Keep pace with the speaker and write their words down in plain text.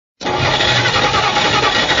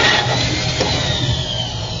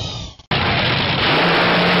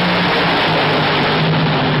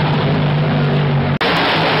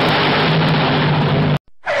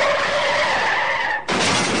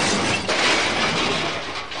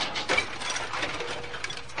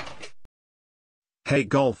Hey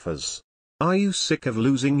golfers! Are you sick of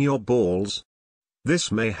losing your balls? This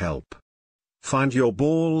may help. Find your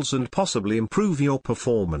balls and possibly improve your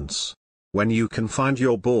performance. When you can find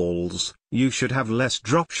your balls, you should have less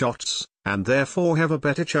drop shots, and therefore have a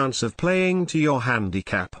better chance of playing to your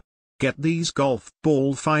handicap. Get these golf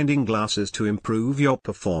ball finding glasses to improve your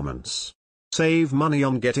performance. Save money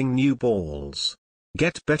on getting new balls.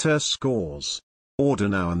 Get better scores. Order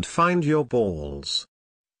now and find your balls.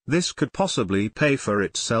 This could possibly pay for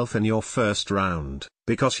itself in your first round,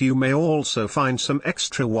 because you may also find some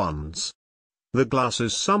extra ones. The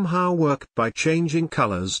glasses somehow work by changing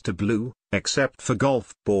colors to blue, except for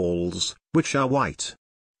golf balls, which are white.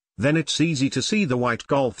 Then it's easy to see the white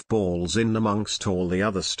golf balls in amongst all the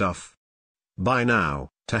other stuff. Buy now,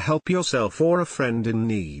 to help yourself or a friend in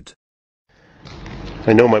need.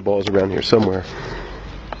 I know my ball's around here somewhere.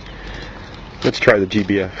 Let's try the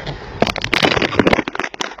GBF.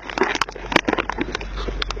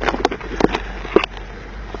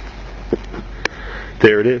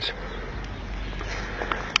 There it is.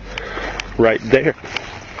 Right there.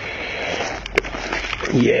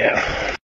 Yeah.